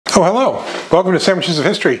Oh, hello. Welcome to Sandwiches of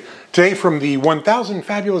History. Today, from the 1000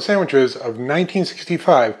 Fabulous Sandwiches of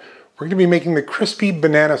 1965, we're going to be making the crispy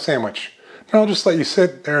banana sandwich. Now, I'll just let you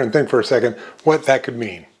sit there and think for a second what that could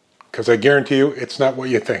mean, because I guarantee you it's not what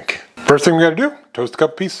you think. First thing we got to do, toast a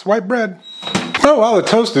couple pieces of white bread. Oh, while the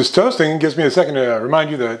toast is toasting, it gives me a second to remind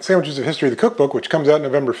you that Sandwiches of History, the cookbook, which comes out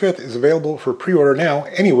November 5th, is available for pre-order now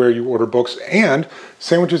anywhere you order books, and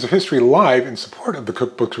Sandwiches of History Live in support of the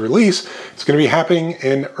cookbook's release. It's going to be happening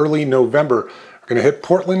in early November. We're going to hit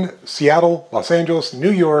Portland, Seattle, Los Angeles,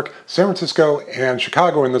 New York, San Francisco, and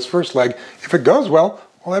Chicago in this first leg. If it goes well,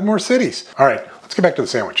 we'll add more cities. All right, let's get back to the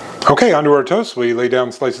sandwich. Okay, onto our toast. We lay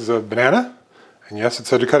down slices of banana, and yes, it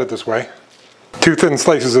said to cut it this way. 2 thin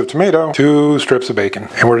slices of tomato, 2 strips of bacon.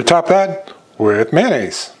 And we're to top that with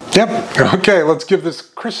mayonnaise. Yep. Okay, let's give this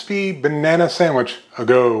crispy banana sandwich a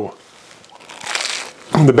go.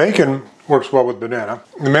 The bacon works well with banana.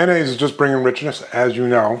 The mayonnaise is just bringing richness, as you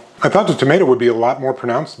know. I thought the tomato would be a lot more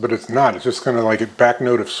pronounced, but it's not. It's just kind of like a back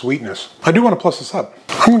note of sweetness. I do want to plus this up.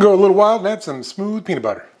 I'm going to go a little wild and add some smooth peanut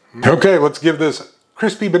butter. Okay, let's give this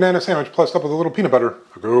crispy banana sandwich plussed up with a little peanut butter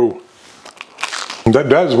a go. That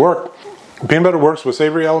does work. Peanut butter works with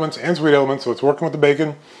savory elements and sweet elements, so it's working with the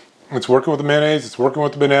bacon, it's working with the mayonnaise, it's working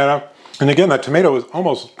with the banana. And again, that tomato is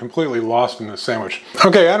almost completely lost in this sandwich.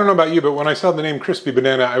 Okay, I don't know about you, but when I saw the name Crispy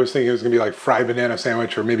Banana, I was thinking it was going to be like fried banana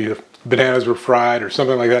sandwich, or maybe the bananas were fried or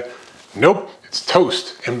something like that. Nope, it's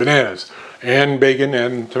toast and bananas and bacon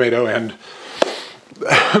and tomato and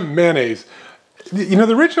mayonnaise. You know,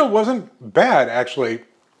 the original wasn't bad, actually.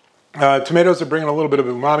 Tomatoes are bringing a little bit of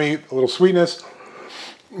umami, a little sweetness.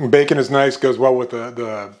 Bacon is nice, goes well with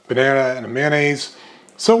the banana and the mayonnaise.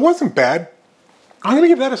 So it wasn't bad. I'm going to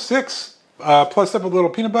give that a 6. Plus up a little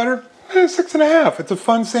peanut butter, 6.5. It's a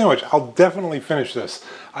fun sandwich. I'll definitely finish this.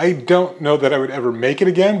 I don't know that I would ever make it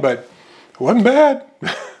again, but it wasn't bad.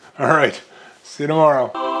 All right, see you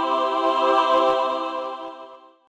tomorrow.